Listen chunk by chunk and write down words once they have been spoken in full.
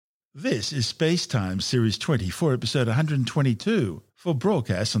This is Spacetime Series 24, Episode 122, for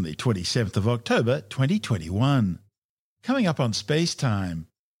broadcast on the 27th of October 2021. Coming up on Spacetime,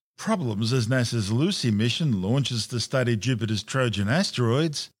 problems as NASA's Lucy mission launches to study Jupiter's Trojan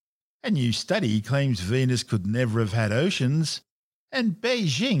asteroids, a new study claims Venus could never have had oceans, and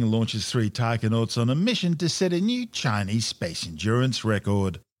Beijing launches 3 taikonauts on a mission to set a new Chinese space endurance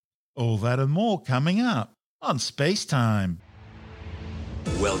record. All that and more coming up on Spacetime.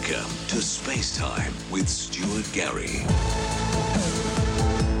 Welcome to Spacetime with Stuart Gary.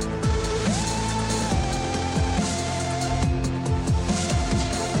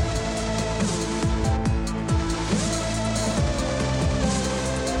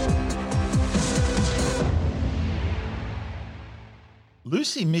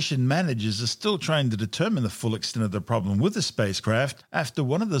 Lucy mission managers are still trying to determine the full extent of the problem with the spacecraft after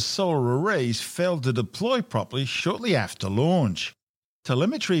one of the solar arrays failed to deploy properly shortly after launch.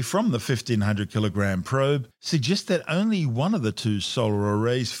 Telemetry from the 1,500-kilogram probe suggests that only one of the 2 solar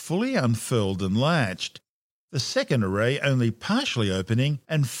arrays fully unfurled and latched, the second array only partially opening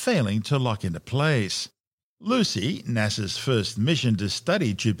and failing to lock into place. Lucy, NASA's first mission to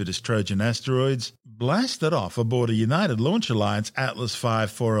study Jupiter's Trojan asteroids, blasted off aboard a United Launch Alliance Atlas V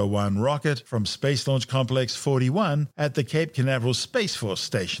 401 rocket from Space Launch Complex 41 at the Cape Canaveral Space Force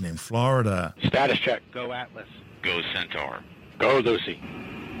Station in Florida. Status check. Go Atlas. Go Centaur. Go Lucy.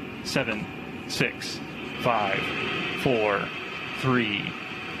 7, 6, 5, 4, 3,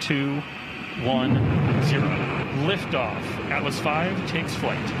 2, 1, 0. Liftoff. Atlas V takes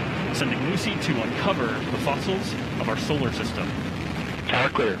flight, sending Lucy to uncover the fossils of our solar system. Tower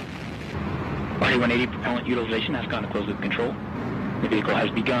clear. RD-180 propellant utilization has gone to closed loop control. The vehicle has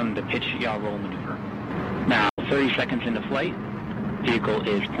begun the pitch yaw roll maneuver. Now, 30 seconds into flight, vehicle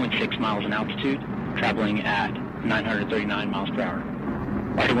is 0.6 miles in altitude, traveling at 939 miles per hour.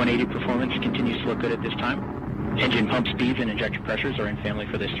 RD-180 performance continues to look good at this time. Engine pump speeds and injector pressures are in family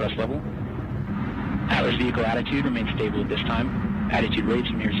for this thrust level. Atlas vehicle attitude remains stable at this time. Attitude rates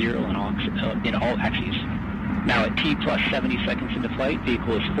near zero in all axes. Now at T plus 70 seconds into flight,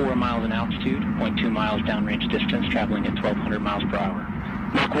 vehicle is 4 miles in altitude, 0.2 miles downrange distance, traveling at 1,200 miles per hour.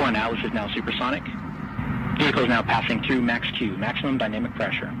 Mach 1 Atlas is now supersonic. Vehicle is now passing through max Q, maximum dynamic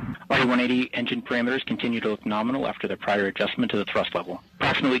pressure. RD-180 engine parameters continue to look nominal after the prior adjustment to the thrust level.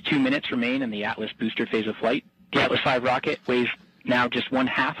 Approximately 2 minutes remain in the Atlas booster phase of flight. The Atlas V rocket weighs now just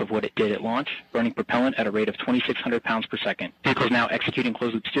 1/2 of what it did at launch, burning propellant at a rate of 2,600 pounds per second. Vehicle is now executing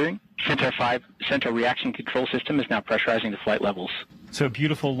closed-loop steering. Centaur reaction control system is now pressurizing the flight levels. So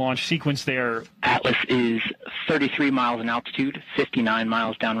beautiful launch sequence there. Atlas is 33 miles in altitude, 59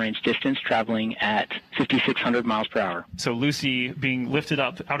 miles downrange distance, traveling at 5,600 miles per hour. So Lucy being lifted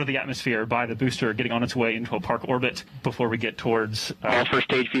up out of the atmosphere by the booster, getting on its way into a park orbit before we get towards... All first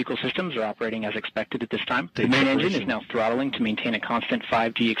stage vehicle systems are operating as expected at this time. The main engine is now throttling to maintain a constant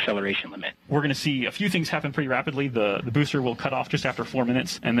 5G acceleration limit. We're going to see a few things happen pretty rapidly. The booster will cut off just after 4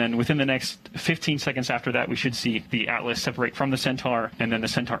 minutes, and then within the next 15 seconds after that, we should see the Atlas separate from the Centaur, and then the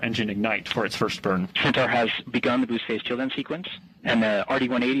Centaur engine ignite for its first burn. Centaur has begun the boost phase chill down sequence, and the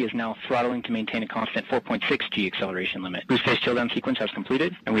RD-180 is now throttling to maintain a constant 4.6 G acceleration limit. Boost phase chill down sequence has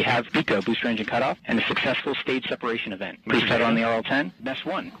completed, and we have BECO, booster engine cutoff, and a successful stage separation event. Preset on the RL-10, Nest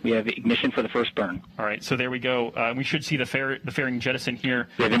 1. We have ignition for the first burn. All right, so there we go. We should see the fairing jettison here.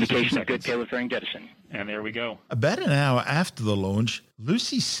 We have indication of good payload fairing jettison. And there we go. About an hour after the launch,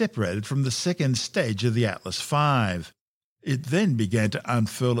 Lucy separated from the second stage of the Atlas V. It then began to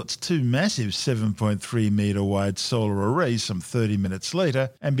unfurl its 2 massive 7.3-metre wide solar arrays some 30 minutes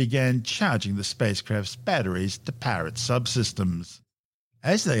later and began charging the spacecraft's batteries to power its subsystems.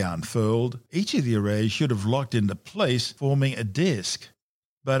 As they unfurled, each of the arrays should have locked into place, forming a disk.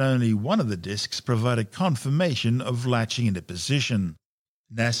 But only one of the disks provided confirmation of latching into position.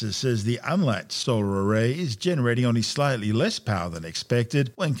 NASA says the unlatched solar array is generating only slightly less power than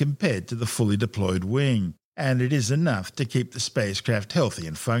expected when compared to the fully deployed wing, and it is enough to keep the spacecraft healthy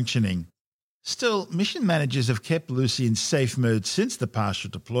and functioning. Still, mission managers have kept Lucy in safe mode since the partial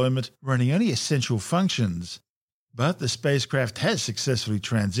deployment, running only essential functions. But the spacecraft has successfully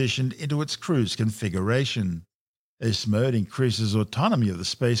transitioned into its cruise configuration. This mode increases autonomy of the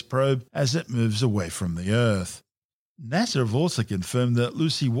space probe as it moves away from the Earth. NASA have also confirmed that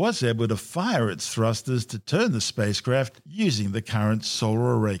Lucy was able to fire its thrusters to turn the spacecraft using the current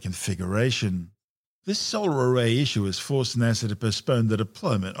solar array configuration. This solar array issue has forced NASA to postpone the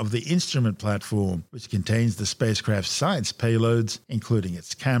deployment of the instrument platform, which contains the spacecraft's science payloads, including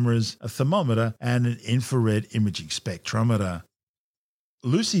its cameras, a thermometer, and an infrared imaging spectrometer.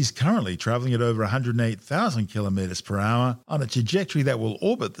 Lucy's currently travelling at over 108,000 kilometres per hour on a trajectory that will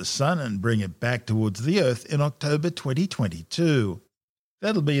orbit the Sun and bring it back towards the Earth in October 2022.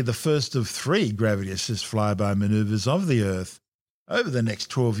 That'll be the first of 3 gravity-assist flyby manoeuvres of the Earth. Over the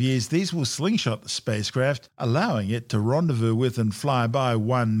next 12 years, these will slingshot the spacecraft, allowing it to rendezvous with and fly by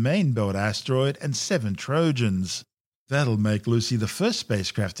 1 main belt asteroid and 7 Trojans. That'll make Lucy the first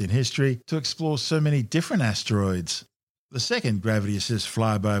spacecraft in history to explore so many different asteroids. The second gravity-assist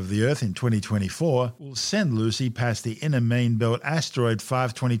flyby of the Earth in 2024 will send Lucy past the inner main belt asteroid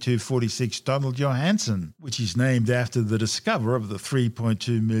 52246 Donald Johanson, which is named after the discoverer of the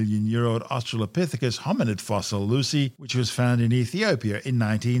 3.2 million-year-old Australopithecus hominid fossil Lucy, which was found in Ethiopia in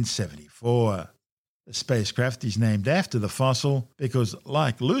 1974. The spacecraft is named after the fossil because,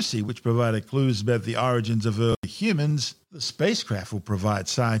 like Lucy, which provided clues about the origins of early humans, the spacecraft will provide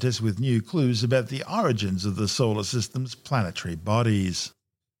scientists with new clues about the origins of the solar system's planetary bodies.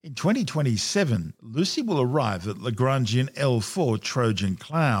 In 2027, Lucy will arrive at Lagrangian L4 Trojan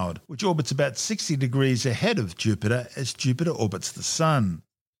Cloud, which orbits about 60 degrees ahead of Jupiter as Jupiter orbits the Sun.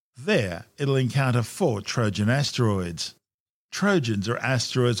 There, it'll encounter 4 Trojan asteroids. Trojans are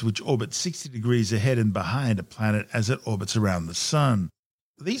asteroids which orbit 60 degrees ahead and behind a planet as it orbits around the Sun.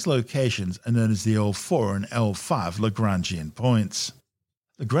 These locations are known as the L4 and L5 Lagrangian points.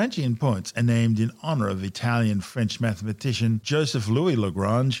 Lagrangian points are named in honour of Italian-French mathematician Joseph Louis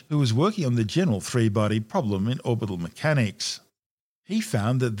Lagrange, who was working on the general three-body problem in orbital mechanics. He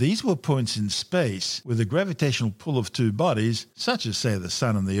found that these were points in space where the gravitational pull of 2 bodies, such as say the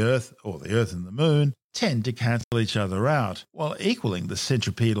Sun and the Earth, or the Earth and the Moon, tend to cancel each other out, while equaling the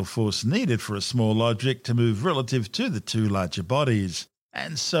centripetal force needed for a small object to move relative to the 2 larger bodies,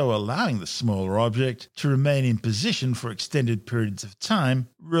 and so allowing the smaller object to remain in position for extended periods of time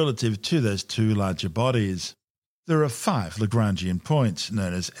relative to those 2 larger bodies. There are 5 Lagrangian points,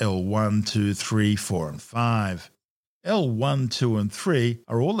 known as L1, 2, 3, 4 and 5. L1, 2 and 3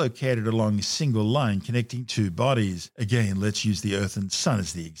 are all located along a single line connecting 2 bodies. Again, let's use the Earth and Sun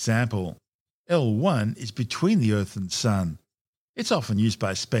as the example. L1 is between the Earth and Sun. It's often used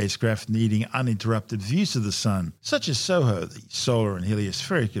by spacecraft needing uninterrupted views of the Sun, such as SOHO, the Solar and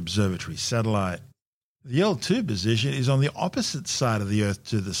Heliospheric Observatory satellite. The L2 position is on the opposite side of the Earth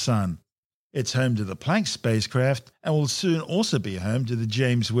to the Sun. It's home to the Planck spacecraft and will soon also be home to the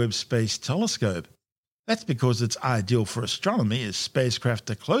James Webb Space Telescope. That's because it's ideal for astronomy as spacecraft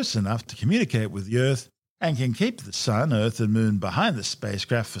are close enough to communicate with the Earth and can keep the Sun, Earth and Moon behind the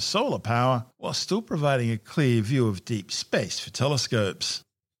spacecraft for solar power while still providing a clear view of deep space for telescopes.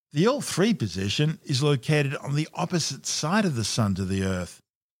 The L3 position is located on the opposite side of the Sun to the Earth.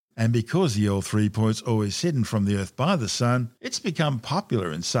 And because the L3 point's always hidden from the Earth by the Sun, it's become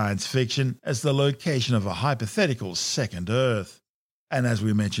popular in science fiction as the location of a hypothetical second Earth. And as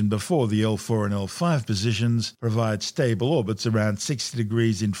we mentioned before, the L4 and L5 positions provide stable orbits around 60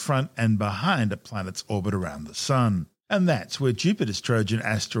 degrees in front and behind a planet's orbit around the Sun. And that's where Jupiter's Trojan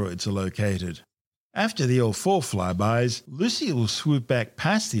asteroids are located. After the L4 flybys, Lucy will swoop back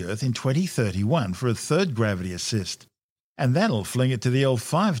past the Earth in 2031 for a third gravity assist. And that'll fling it to the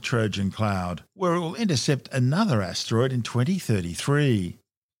L5 Trojan Cloud, where it will intercept another asteroid in 2033.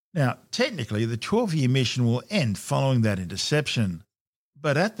 Now, technically, the 12-year mission will end following that interception.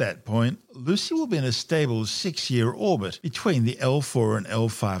 But at that point, Lucy will be in a stable 6-year orbit between the L4 and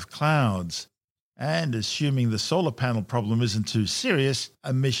L5 clouds. And assuming the solar panel problem isn't too serious,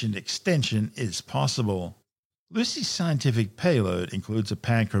 a mission extension is possible. Lucy's scientific payload includes a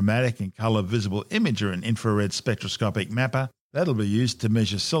panchromatic and colour visible imager and infrared spectroscopic mapper that'll be used to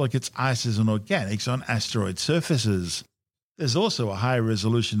measure silicates, ices and organics on asteroid surfaces. There's also a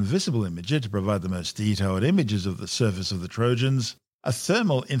high-resolution visible imager to provide the most detailed images of the surface of the Trojans, a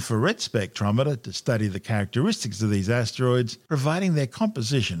thermal infrared spectrometer to study the characteristics of these asteroids, providing their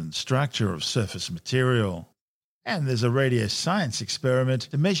composition and structure of surface material. And there's a radio science experiment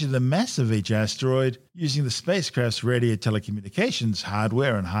to measure the mass of each asteroid using the spacecraft's radio telecommunications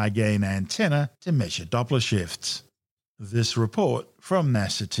hardware and high-gain antenna to measure Doppler shifts. This report from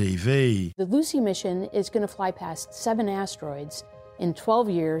NASA TV. The Lucy mission is going to fly past 7 asteroids in 12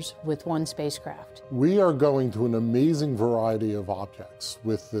 years with 1 spacecraft. We are going to an amazing variety of objects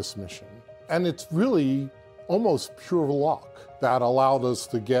with this mission. And it's really almost pure luck that allowed us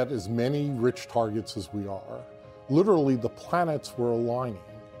to get as many rich targets as we are. Literally, the planets were aligning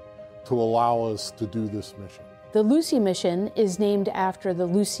to allow us to do this mission. The Lucy mission is named after the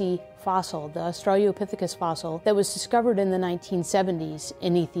Lucy fossil, the Australopithecus fossil that was discovered in the 1970s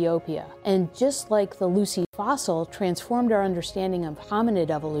in Ethiopia. And just like the Lucy fossil transformed our understanding of hominid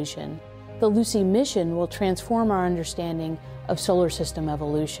evolution, the Lucy mission will transform our understanding of solar system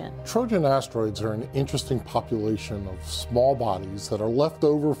evolution. Trojan asteroids are an interesting population of small bodies that are left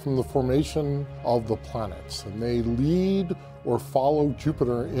over from the formation of the planets, and they lead or follow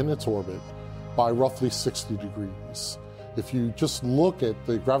Jupiter in its orbit by roughly 60 degrees. If you just look at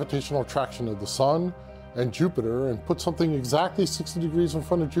the gravitational attraction of the Sun and Jupiter and put something exactly 60 degrees in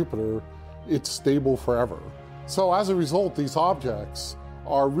front of Jupiter, it's stable forever. So as a result, these objects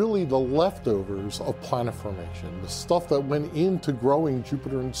are really the leftovers of planet formation. The stuff that went into growing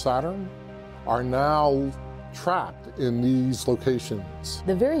Jupiter and Saturn are now trapped in these locations.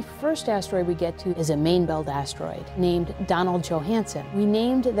 The very first asteroid we get to is a main belt asteroid named Donald Johanson. We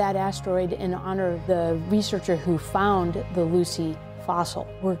named that asteroid in honor of the researcher who found the Lucy fossil.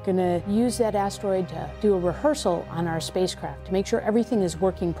 We're going to use that asteroid to do a rehearsal on our spacecraft to make sure everything is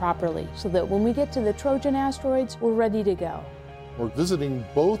working properly so that when we get to the Trojan asteroids, we're ready to go. We're visiting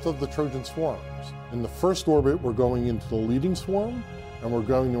both of the Trojan swarms. In the first orbit, we're going into the leading swarm, and we're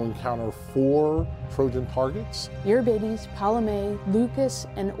going to encounter 4 Trojan targets. Eurybates, Ptolemy, Lucas,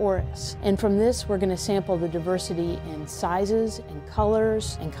 and Oris. And from this, we're going to sample the diversity in sizes and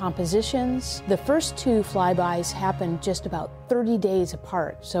colors and compositions. The first 2 flybys happen just about 30 days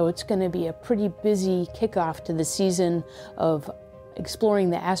apart, so it's going to be a pretty busy kickoff to the season of exploring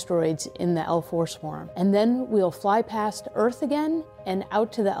the asteroids in the L4 swarm. And then we'll fly past Earth again and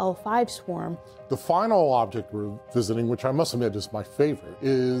out to the L5 swarm. The final object we're visiting, which I must admit is my favorite,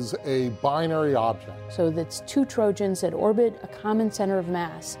 is a binary object. So that's 2 Trojans that orbit a common center of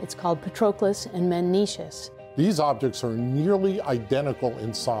mass. It's called Patroclus and Menecius. These objects are nearly identical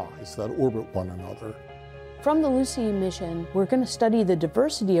in size that orbit one another. From the Lucy mission, we're going to study the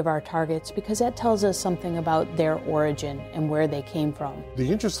diversity of our targets because that tells us something about their origin and where they came from. The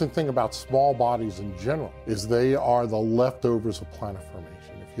interesting thing about small bodies in general is they are the leftovers of planet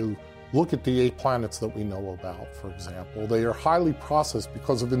formation. If you look at the 8 planets that we know about, for example, they are highly processed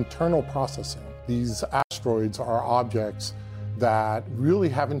because of internal processing. These asteroids are objects that really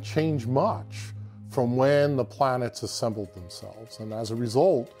haven't changed much from when the planets assembled themselves. And as a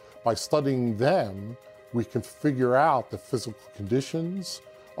result, by studying them, we can figure out the physical conditions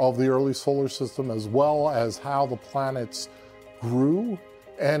of the early solar system as well as how the planets grew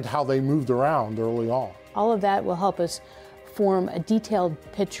and how they moved around early on. All of that will help us form a detailed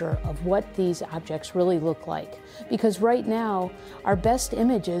picture of what these objects really look like. Because right now, our best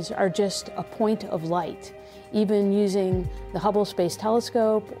images are just a point of light. Even using the Hubble Space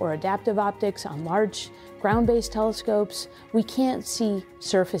Telescope or adaptive optics on large ground-based telescopes, we can't see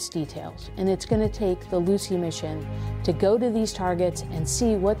surface details. And it's going to take the Lucy mission to go to these targets and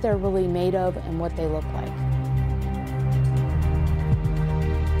see what they're really made of and what they look like.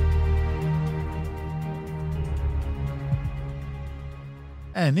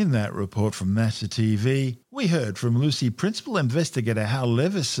 And in that report from NASA TV, we heard from Lucy Principal Investigator Hal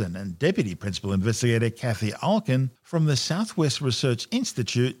Leveson and Deputy Principal Investigator Kathy Alkin from the Southwest Research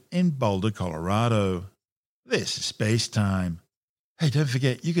Institute in Boulder, Colorado. This is Space Time. Hey, don't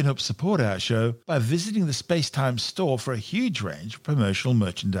forget you can help support our show by visiting the Space Time store for a huge range of promotional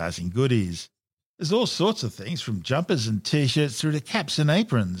merchandising goodies. There's all sorts of things from jumpers and t-shirts through to caps and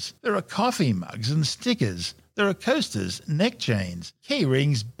aprons. There are coffee mugs and stickers. There are coasters, neck chains, key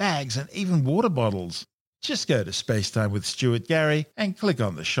rings, bags, and even water bottles. Just go to Spacetime with Stuart Gary and click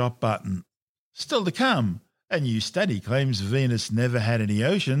on the shop button. Still to come, a new study claims Venus never had any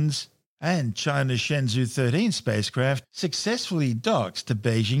oceans, and China's Shenzhou 13 spacecraft successfully docks to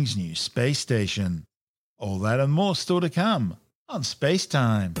Beijing's new space station. All that and more still to come on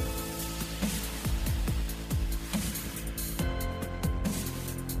Spacetime.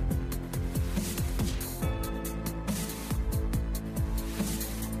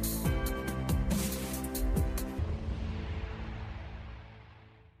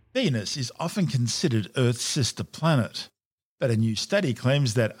 Venus is often considered Earth's sister planet, but a new study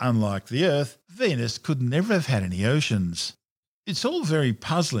claims that, unlike the Earth, Venus could never have had any oceans. It's all very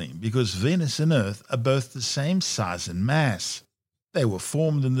puzzling because Venus and Earth are both the same size and mass. They were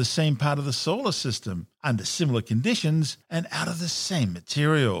formed in the same part of the solar system, under similar conditions, and out of the same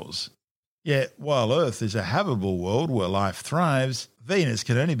materials. Yet, while Earth is a habitable world where life thrives, Venus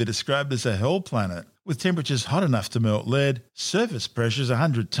can only be described as a hell planet, with temperatures hot enough to melt lead, surface pressures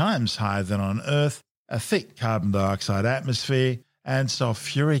 100 times higher than on Earth, a thick carbon dioxide atmosphere, and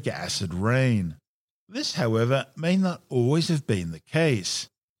sulfuric acid rain. This, however, may not always have been the case.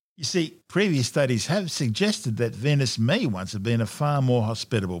 You see, previous studies have suggested that Venus may once have been a far more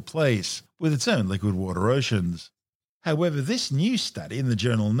hospitable place, with its own liquid water oceans. However, this new study in the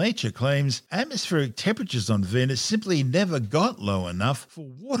journal Nature claims atmospheric temperatures on Venus simply never got low enough for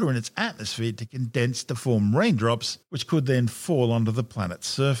water in its atmosphere to condense to form raindrops, which could then fall onto the planet's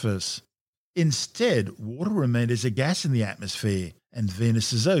surface. Instead, water remained as a gas in the atmosphere, and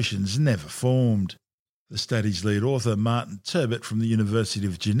Venus's oceans never formed. The study's lead author, Martin Turbot from the University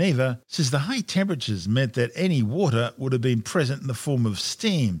of Geneva, says the high temperatures meant that any water would have been present in the form of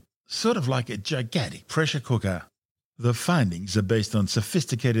steam, sort of like a gigantic pressure cooker. The findings are based on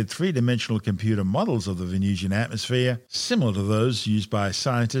sophisticated three-dimensional computer models of the Venusian atmosphere, similar to those used by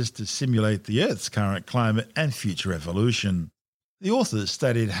scientists to simulate the Earth's current climate and future evolution. The authors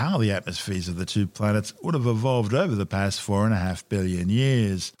studied how the atmospheres of the two planets would have evolved over the past 4.5 billion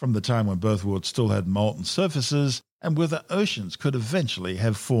years, from the time when both worlds still had molten surfaces, and whether oceans could eventually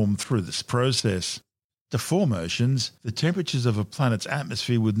have formed through this process. To form oceans, the temperatures of a planet's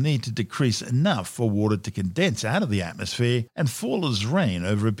atmosphere would need to decrease enough for water to condense out of the atmosphere and fall as rain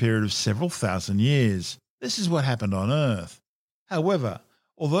over a period of several thousand years. This is what happened on Earth. However,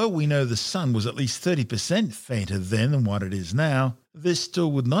 although we know the Sun was at least 30% fainter then than what it is now, this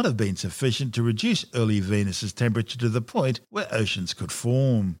still would not have been sufficient to reduce early Venus's temperature to the point where oceans could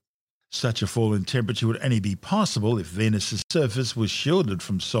form. Such a fall in temperature would only be possible if Venus's surface was shielded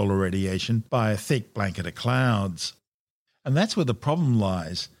from solar radiation by a thick blanket of clouds. And that's where the problem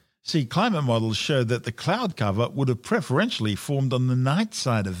lies. See, climate models show that the cloud cover would have preferentially formed on the night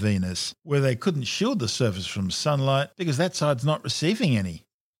side of Venus, where they couldn't shield the surface from sunlight because that side's not receiving any.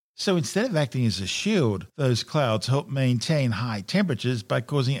 So instead of acting as a shield, those clouds help maintain high temperatures by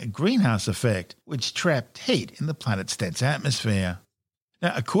causing a greenhouse effect, which trapped heat in the planet's dense atmosphere.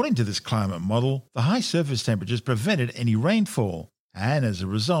 Now, according to this climate model, the high surface temperatures prevented any rainfall, and as a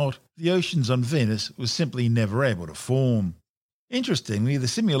result, the oceans on Venus were simply never able to form. Interestingly, the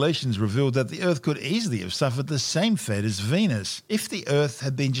simulations revealed that the Earth could easily have suffered the same fate as Venus if the Earth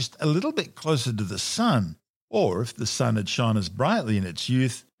had been just a little bit closer to the Sun, or if the Sun had shone as brightly in its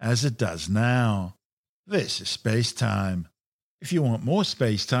youth as it does now. This is Space Time. If you want more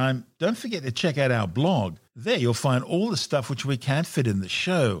Space Time, don't forget to check out our blog. There you'll find all the stuff which we can't fit in the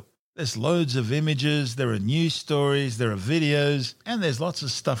show. There's loads of images, there are news stories, there are videos, and there's lots of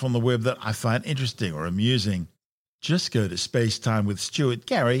stuff on the web that I find interesting or amusing. Just go to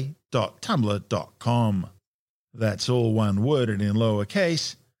spacetimewithstuartgary.tumblr.com. That's all one word and in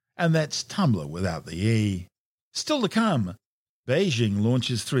lowercase, and that's Tumblr without the E. Still to come, Beijing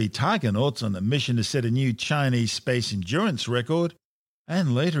launches 3 Tigonauts on a mission to set a new Chinese space endurance record,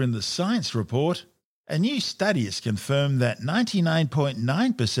 and later in the Science Report, a new study has confirmed that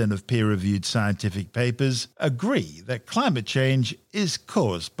 99.9% of peer-reviewed scientific papers agree that climate change is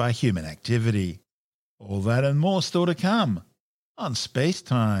caused by human activity. All that and more still to come on Space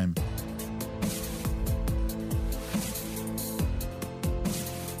Time.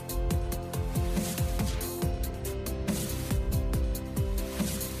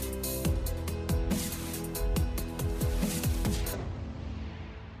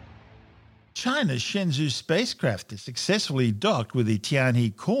 China's Shenzhou spacecraft has successfully docked with the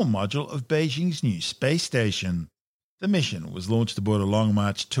Tianhe core module of Beijing's new space station. The mission was launched aboard a Long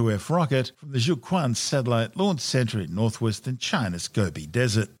March 2F rocket from the Jiuquan Satellite Launch Center in northwestern China's Gobi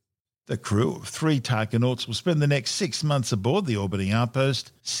Desert. The crew of 3 Taikonauts will spend the next 6 months aboard the orbiting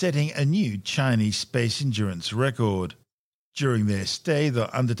outpost, setting a new Chinese space endurance record. During their stay, they'll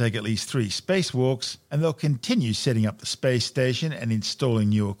undertake at least 3 spacewalks, and they'll continue setting up the space station and installing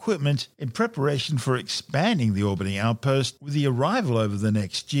new equipment in preparation for expanding the orbiting outpost with the arrival over the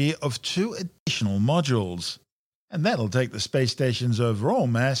next year of 2 additional modules. And that'll take the space station's overall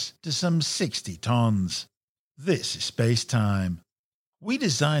mass to some 60 tons. This is Space Time. We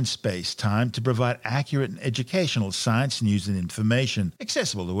designed Space Time to provide accurate and educational science news and information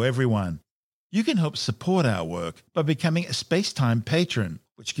accessible to everyone. You can help support our work by becoming a Space Time patron,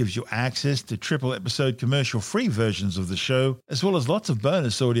 which gives you access to triple-episode commercial-free versions of the show, as well as lots of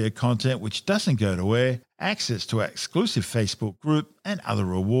bonus audio content which doesn't go to air, access to our exclusive Facebook group, and other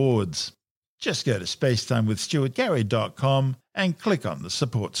rewards. Just go to spacetimewithstuartgary.com and click on the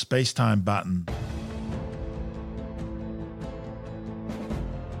Support Spacetime button.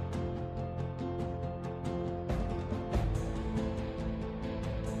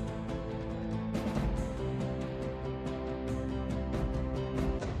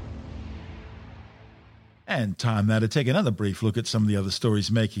 And time now to take another brief look at some of the other stories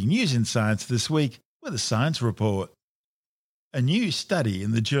making news in science this week with a Science Report. A new study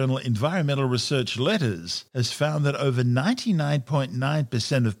in the journal Environmental Research Letters has found that over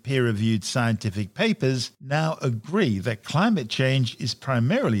 99.9% of peer-reviewed scientific papers now agree that climate change is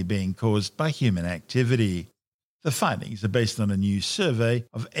primarily being caused by human activity. The findings are based on a new survey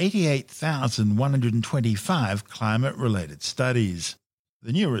of 88,125 climate-related studies.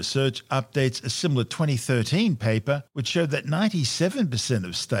 The new research updates a similar 2013 paper which showed that 97%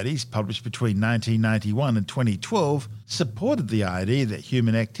 of studies published between 1991 and 2012 supported the idea that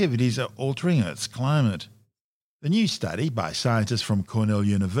human activities are altering Earth's climate. The new study by scientists from Cornell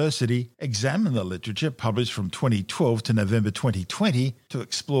University examined the literature published from 2012 to November 2020 to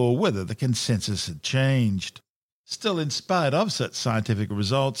explore whether the consensus had changed. Still, in spite of such scientific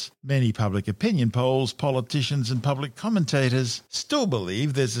results, many public opinion polls, politicians and public commentators still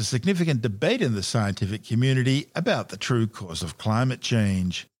believe there's a significant debate in the scientific community about the true cause of climate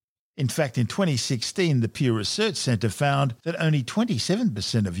change. In fact, in 2016, the Pew Research Center found that only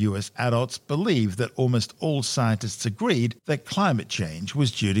 27% of US adults believed that almost all scientists agreed that climate change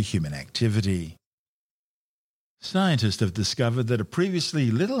was due to human activity. Scientists have discovered that a previously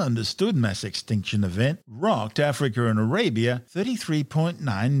little understood mass extinction event rocked Africa and Arabia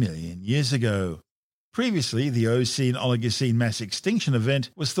 33.9 million years ago. Previously, the Eocene-Oligocene mass extinction event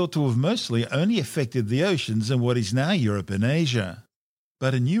was thought to have mostly only affected the oceans in what is now Europe and Asia.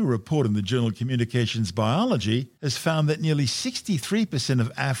 But a new report in the journal Communications Biology has found that nearly 63%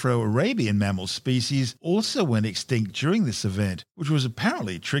 of Afro-Arabian mammal species also went extinct during this event, which was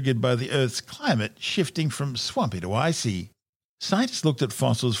apparently triggered by the Earth's climate shifting from swampy to icy. Scientists looked at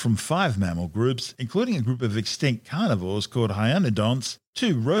fossils from 5 mammal groups, including a group of extinct carnivores called hyaenodonts,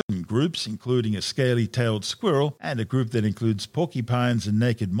 2 rodent groups, including a scaly-tailed squirrel, and a group that includes porcupines and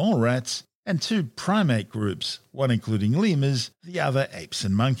naked mole rats, and 2 primate groups, one including lemurs, the other apes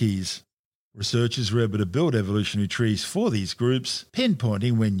and monkeys. Researchers were able to build evolutionary trees for these groups,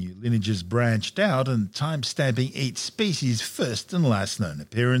 pinpointing when new lineages branched out and time-stamping each species' first and last known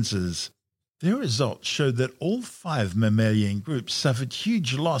appearances. Their results showed that all 5 mammalian groups suffered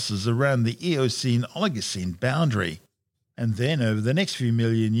huge losses around the Eocene-Oligocene boundary. And then, over the next few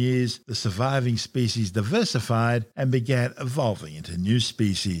million years, the surviving species diversified and began evolving into new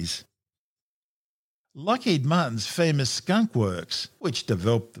species. Lockheed Martin's famous Skunk Works, which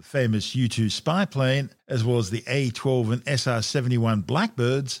developed the famous U-2 spy plane, as well as the A-12 and SR-71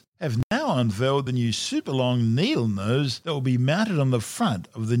 Blackbirds, have now unveiled the new super-long needle nose that will be mounted on the front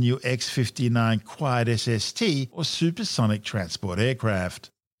of the new X-59 Quiet SST, or supersonic transport aircraft.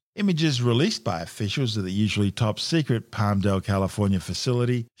 Images released by officials at the usually top-secret Palmdale, California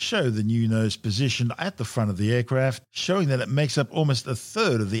facility show the new nose positioned at the front of the aircraft, showing that it makes up almost a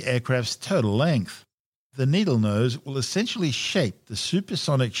third of the aircraft's total length. The needle nose will essentially shape the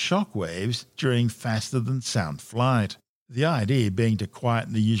supersonic shock waves during faster-than-sound flight, the idea being to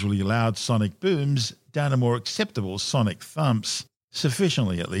quieten the usually loud sonic booms down to more acceptable sonic thumps,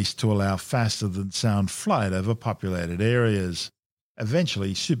 sufficiently at least to allow faster-than-sound flight over populated areas.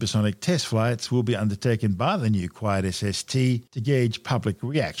 Eventually, supersonic test flights will be undertaken by the new Quiet SST to gauge public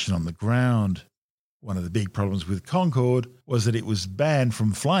reaction on the ground. One of the big problems with Concorde was that it was banned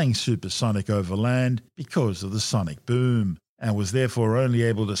from flying supersonic over land because of the sonic boom, and was therefore only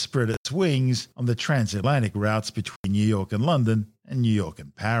able to spread its wings on the transatlantic routes between New York and London and New York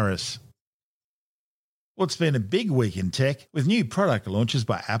and Paris. Well, it's been a big week in tech, with new product launches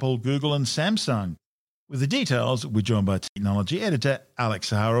by Apple, Google and Samsung. With the details, we're joined by technology editor Alex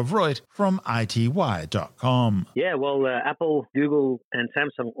Zaharov-Reutt from ITWire.com. Yeah, well, Apple, Google, and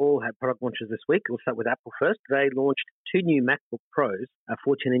Samsung all had product launches this week. We'll start with Apple first. They launched 2 new MacBook Pros, a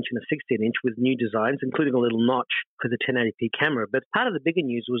 14-inch and a 16-inch, with new designs, including a little notch for the 1080p camera. But part of the bigger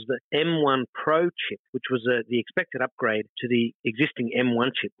news was the M1 Pro chip, which was the expected upgrade to the existing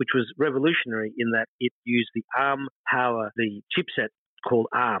M1 chip, which was revolutionary in that it used the ARM power, the chipset called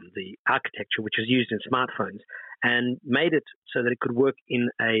ARM, the architecture, which is used in smartphones, and made it so that it could work in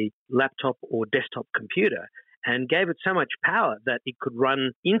a laptop or desktop computer, and gave it so much power that it could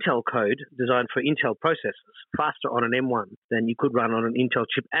run Intel code designed for Intel processors faster on an M1 than you could run on an Intel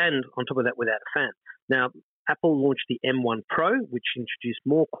chip, and on top of that without a fan. Now, Apple launched the M1 Pro, which introduced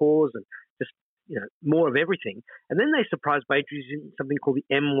more cores and just more of everything. And then they surprised by introducing something called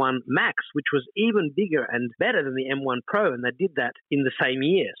the M1 Max, which was even bigger and better than the M1 Pro, and they did that in the same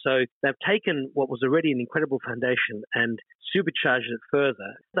year. So they've taken what was already an incredible foundation and supercharged it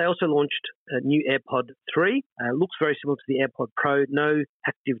further. They also launched a new AirPod 3. Looks very similar to the AirPod Pro. No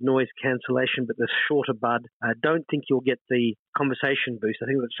active noise cancellation, but the shorter bud. I don't think you'll get the conversation boost. I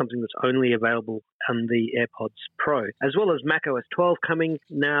think that's something that's only available on the AirPods Pro, as well as macOS 12 coming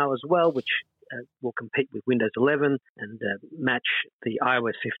now as well, which will compete with Windows 11 and match the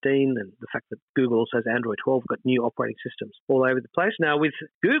iOS 15, and the fact that Google also has Android 12, got new operating systems all over the place. Now with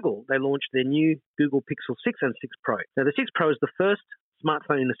Google, they launched their new Google Pixel 6 and 6 Pro. Now the 6 Pro is the first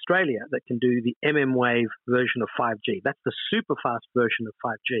smartphone in Australia that can do the mmWave version of 5G. That's the super fast version of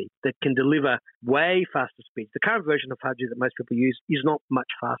 5G that can deliver way faster speeds. The current version of 5G that most people use is not much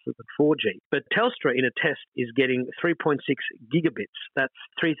faster than 4G. But Telstra in a test is getting 3.6 gigabits. That's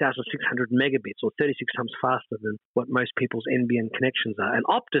 3,600 megabits, or 36 times faster than what most people's NBN connections are. And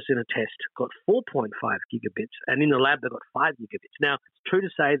Optus in a test got 4.5 gigabits, and in the lab they got 5 gigabits. Now, it's true to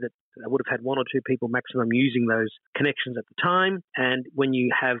say that they would have had one or two people maximum using those connections at the time, and when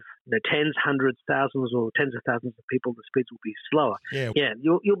you have tens, hundreds, thousands, or tens of thousands of people, the speeds will be slower. Yeah,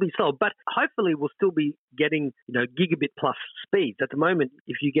 you'll be slower, but hopefully we'll still be getting gigabit plus speeds. At the moment,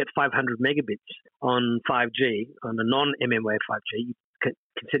 if you get 500 megabits on 5G, on a non-mmWave 5G, you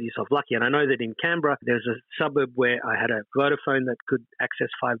consider yourself lucky. And I know that in Canberra, there's a suburb where I had a Vodafone that could access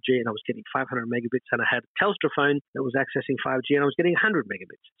 5G and I was getting 500 megabits, and I had a Telstra phone that was accessing 5G and I was getting 100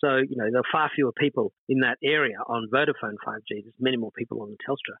 megabits. So, there are far fewer people in that area on Vodafone 5G. There's many more people on the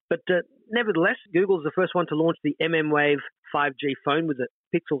Telstra. But nevertheless, Google's the first one to launch the mmWave 5G phone with the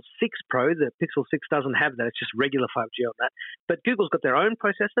Pixel 6 Pro. The Pixel 6 doesn't have that. It's just regular 5G on that. But Google's got their own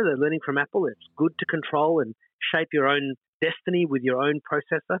processor. They're learning from Apple. It's good to control and shape your own destiny with your own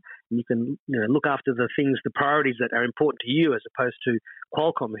processor, and you can look after the priorities that are important to you, as opposed to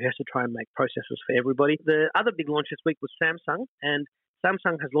Qualcomm, who has to try and make processors for everybody. The other big launch this week was Samsung, and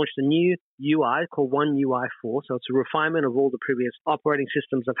Samsung has launched a new UI called One UI 4. So it's a refinement of all the previous operating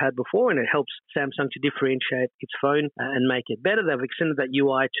systems I've had before, and it helps Samsung to differentiate its phone and make it better. They've extended that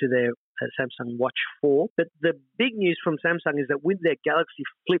UI to their Samsung Watch 4. But the big news from Samsung is that with their Galaxy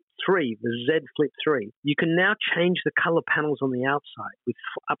Flip 3, the Z Flip 3, you can now change the color panels on the outside with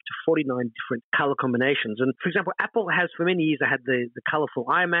up to 49 different color combinations. And for example, Apple has for many years, they had the colorful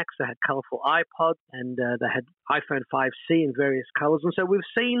iMacs, they had colorful iPod, and they had iPhone 5C in various colors. And so we've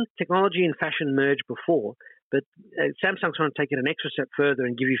seen technology and fashion merge before. But Samsung's trying to take it an extra step further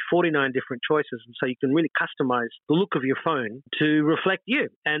and give you 49 different choices. And so you can really customize the look of your phone to reflect you.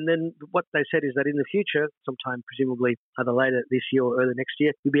 And then what they said is that in the future, sometime presumably either later this year or early next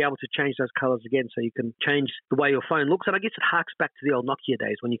year, you'll be able to change those colors again. So you can change the way your phone looks. And I guess it harks back to the old Nokia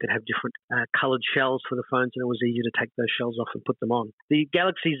days when you could have different colored shells for the phones, and it was easy to take those shells off and put them on. The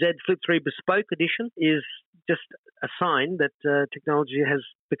Galaxy Z Flip 3 Bespoke Edition is just a sign that technology has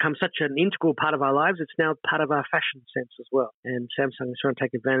become such an integral part of our lives. It's now part of our fashion sense as well. And Samsung is trying to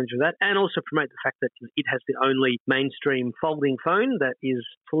take advantage of that, and also promote the fact that it has the only mainstream folding phone that is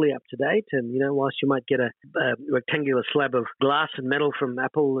fully up to date. And, whilst you might get a rectangular slab of glass and metal from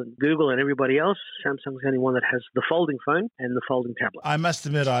Apple and Google and everybody else, Samsung's the only one that has the folding phone and the folding tablet. I must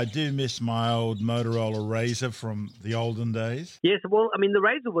admit, I do miss my old Motorola Razr from the olden days. Yes, well, the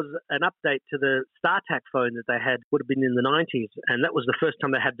Razr was an update to the StarTAC phone that they had, would have been in the 90s. And that was the first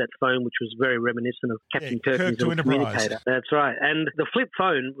time they had that phone, which was very reminiscent of Captain Kirk's little communicator. That's right. And the flip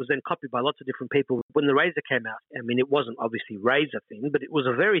phone was then copied by lots of different people. When the Razr came out, it wasn't obviously Razr thin, but it was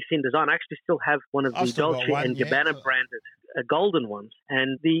a very thin design. I actually still have one of the Dolce & Gabbana branded golden ones.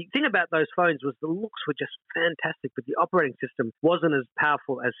 And the thing about those phones was the looks were just fantastic, but the operating system wasn't as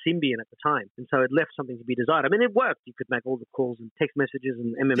powerful as Symbian at the time. And so it left something to be desired. It worked. You could make all the calls and text messages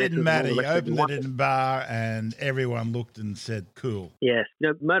and MMSs. Didn't matter. You opened it in a bar and everyone looked and said, cool. Yes.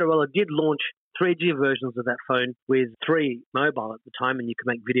 Motorola did launch 3G versions of that phone with 3 mobile at the time, and you could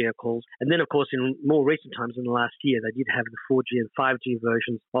make video calls. And then, of course, in more recent times in the last year, they did have the 4G and 5G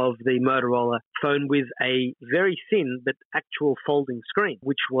versions of the Motorola phone with a very thin but actual folding screen,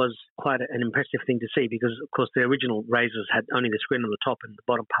 which was quite an impressive thing to see because, of course, the original Razrs had only the screen on the top and the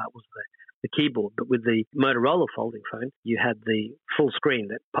bottom part was the keyboard. But with the Motorola folding phone, you had the full screen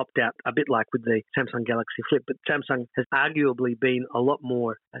that popped out a bit like with the Samsung Galaxy Flip. But Samsung has arguably been a lot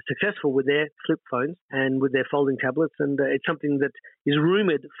more successful with their flip phones and with their folding tablets. And it's something that is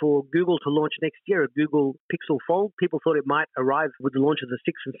rumored for Google to launch next year, a Google Pixel Fold. People thought it might arrive with the launch of the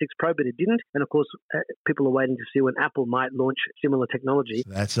 6 and 6 Pro, but it didn't. And of course, people are waiting to see when Apple might launch similar technology.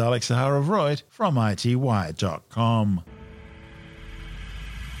 That's Alex Zaharov-Reutt from ITWire.com.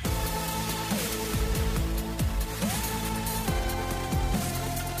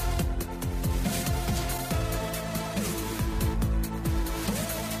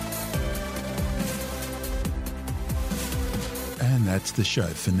 And that's the show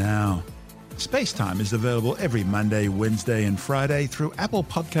for now. Spacetime is available every Monday, Wednesday and Friday through Apple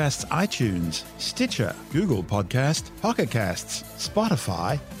Podcasts, iTunes, Stitcher, Google Podcast, Pocket Casts,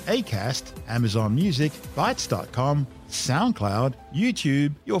 Spotify, Acast, Amazon Music, Bytes.com, SoundCloud,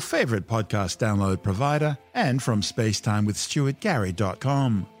 YouTube, your favourite podcast download provider, and from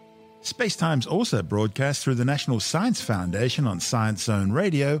spacetimewithstuartgary.com. Spacetime's also broadcast through the National Science Foundation on Science Zone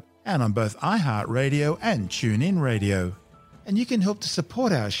Radio and on both iHeartRadio and TuneIn Radio. and you can help to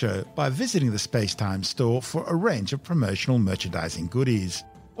support our show by visiting the Spacetime store for a range of promotional merchandising goodies,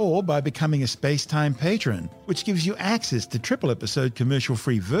 or by becoming a Spacetime patron, which gives you access to triple-episode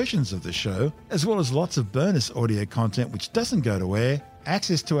commercial-free versions of the show, as well as lots of bonus audio content which doesn't go to air,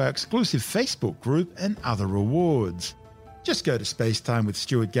 access to our exclusive Facebook group, and other rewards. Just go to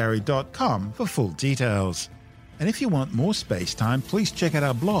spacetimewithstuartgary.com for full details. And if you want more Spacetime, please check out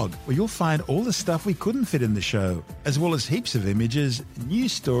our blog, where you'll find all the stuff we couldn't fit in the show, as well as heaps of images,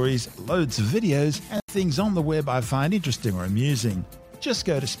 news stories, loads of videos, and things on the web I find interesting or amusing. Just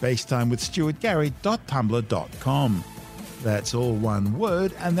go to spacetimewithstuartgary.tumblr.com. That's all one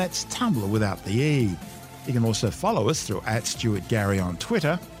word, and that's Tumblr without the E. You can also follow us through @StuartGary on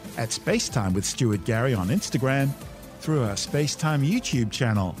Twitter, @SpaceTimeWithStuartGary on Instagram, through our Spacetime YouTube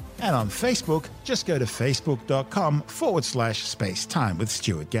channel, and on Facebook, just go to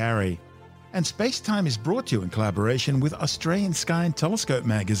facebook.com/SpaceTimeWithStuartGary. And Spacetime is brought to you in collaboration with Australian Sky and Telescope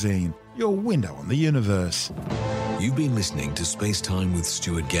magazine, your window on the universe. You've been listening to Spacetime with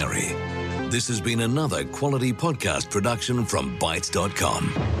Stuart Gary. This has been another quality podcast production from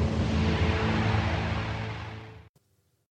Bytes.com.